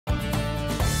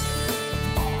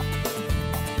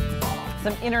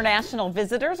Some international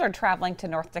visitors are traveling to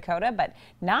North Dakota, but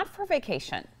not for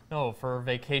vacation. No, for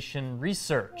vacation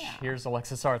research. Yeah. Here's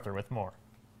Alexis Arthur with more.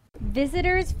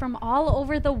 Visitors from all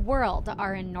over the world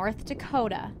are in North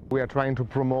Dakota. We are trying to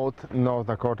promote North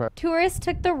Dakota. Tourists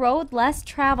took the road less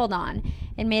traveled on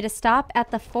and made a stop at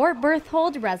the Fort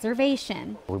Berthold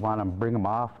Reservation. We want to bring them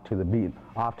off to the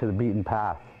beaten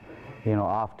path,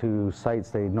 off to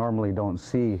sites they normally don't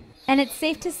see. And it's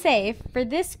safe to say, for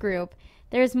this group,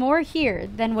 there's more here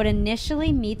than what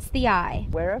initially meets the eye.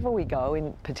 Wherever we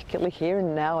go, particularly here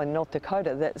and now in North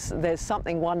Dakota, there's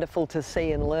something wonderful to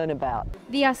see and learn about.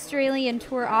 The Australian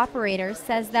tour operator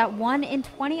says that 1 in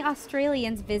 20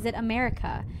 Australians visit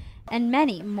America, and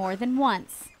many more than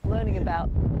once. Learning about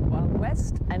Wild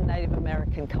West and Native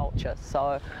American culture,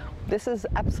 so this is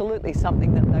absolutely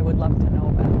something that they would love to know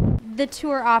about. The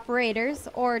tour operators,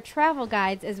 or travel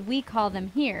guides as we call them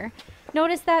here,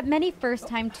 notice that many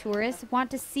first-time tourists want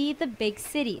to see the big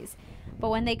cities, but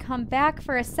when they come back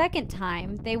for a second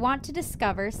time, they want to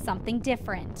discover something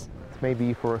different.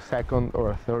 Maybe for a second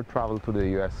or a third travel to the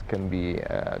U.S. can be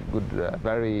a good,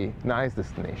 very nice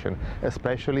destination,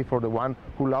 especially for the one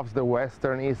who loves the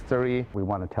Western history. We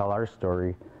want to tell our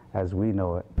story as we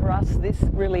know it. For us, this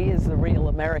really is the real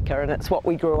America, and it's what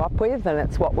we grew up with, and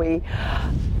it's what we,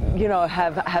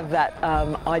 have that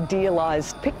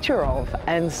idealized picture of.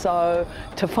 And so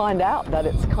to find out that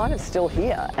it's kind of still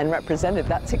here and represented,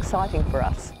 that's exciting for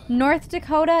us. North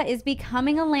Dakota is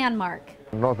becoming a landmark.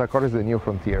 North Dakota is the new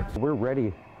frontier. We're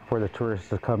ready for the tourists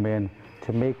to come in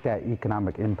to make that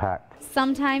economic impact.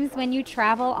 Sometimes when you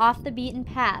travel off the beaten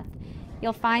path,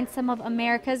 you'll find some of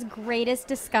America's greatest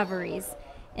discoveries.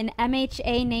 In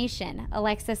MHA Nation,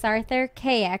 Alexis Arthur,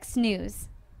 KX News.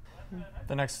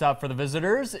 The next stop for the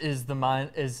visitors is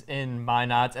in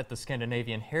Minot at the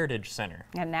Scandinavian Heritage Center.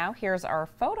 And now here's our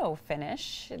photo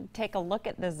finish. Take a look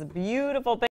at this beautiful